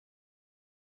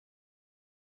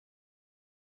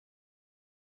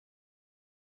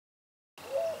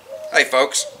Hi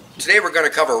folks, today we're going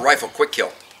to cover rifle quick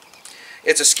kill.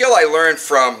 It's a skill I learned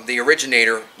from the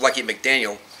originator, Lucky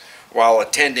McDaniel, while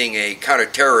attending a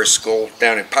counter-terrorist school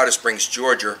down in Powder Springs,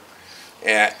 Georgia,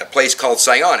 at a place called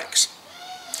Psionics.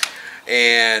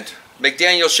 And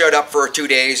McDaniel showed up for 2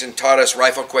 days and taught us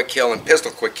rifle quick kill and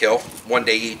pistol quick kill, 1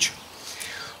 day each.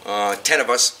 10 of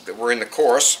us that were in the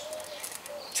course,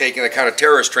 taking the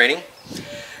counter-terrorist training.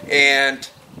 And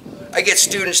I get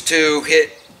students to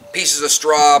hit pieces of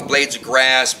straw, blades of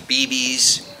grass,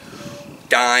 BBs,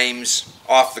 dimes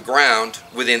off the ground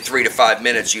within 3 to 5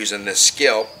 minutes using this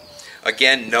skill.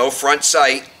 Again, no front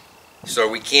sight, so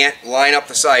we can't line up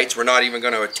the sights. We're not even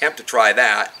going to attempt to try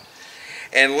that.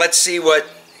 And let's see what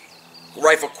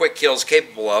rifle quick kill is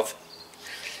capable of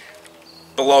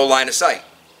below line of sight.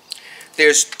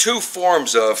 There's 2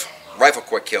 forms of rifle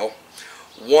quick kill.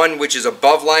 One which is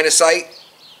above line of sight,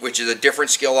 which is a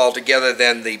different skill altogether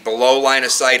than the below line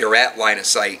of sight or at line of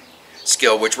sight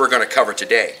skill, which we're going to cover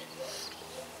today.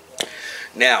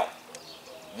 Now,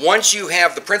 once you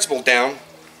have the principle down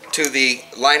to the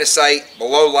line of sight,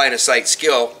 below line of sight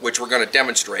skill, which we're going to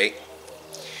demonstrate,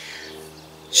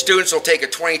 students will take a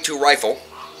 .22 rifle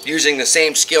using the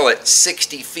same skill at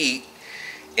 60 feet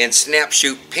and snap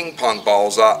shoot ping pong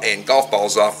balls and golf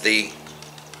balls off the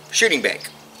shooting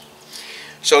bank.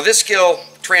 So this skill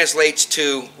translates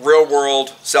to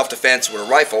real-world self-defense with a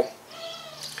rifle.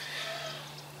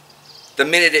 The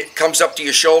minute it comes up to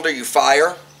your shoulder, you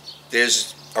fire.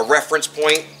 There's a reference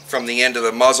point from the end of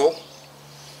the muzzle,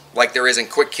 like there is in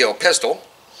quick kill pistol.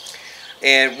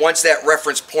 And once that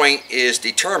reference point is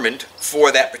determined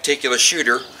for that particular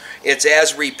shooter, it's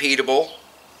as repeatable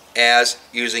as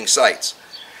using sights.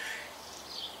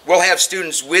 We'll have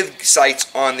students with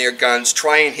sights on their guns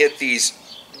try and hit these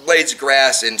blades of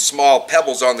grass and small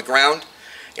pebbles on the ground,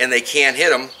 and they can't hit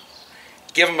them.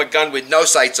 Give them a gun with no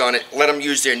sights on it, let them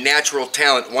use their natural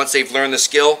talent. Once they've learned the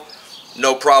skill,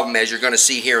 no problem, as you're going to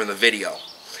see here in the video.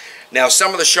 Now,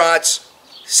 some of the shots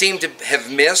seem to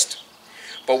have missed,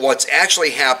 but what's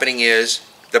actually happening is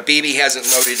the BB hasn't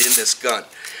loaded in this gun.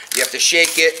 You have to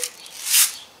shake it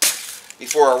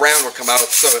before a round will come out,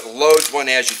 so it loads one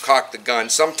as you cock the gun.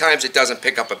 Sometimes it doesn't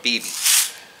pick up a BB.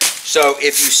 So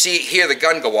if you hear the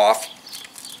gun go off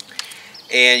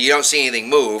and you don't see anything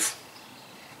move,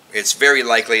 it's very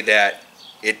likely that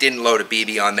it didn't load a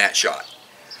BB on that shot.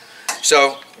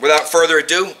 So without further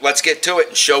ado, let's get to it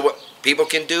and show what people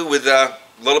can do with a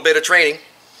little bit of training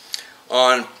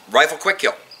on rifle quick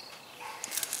kill.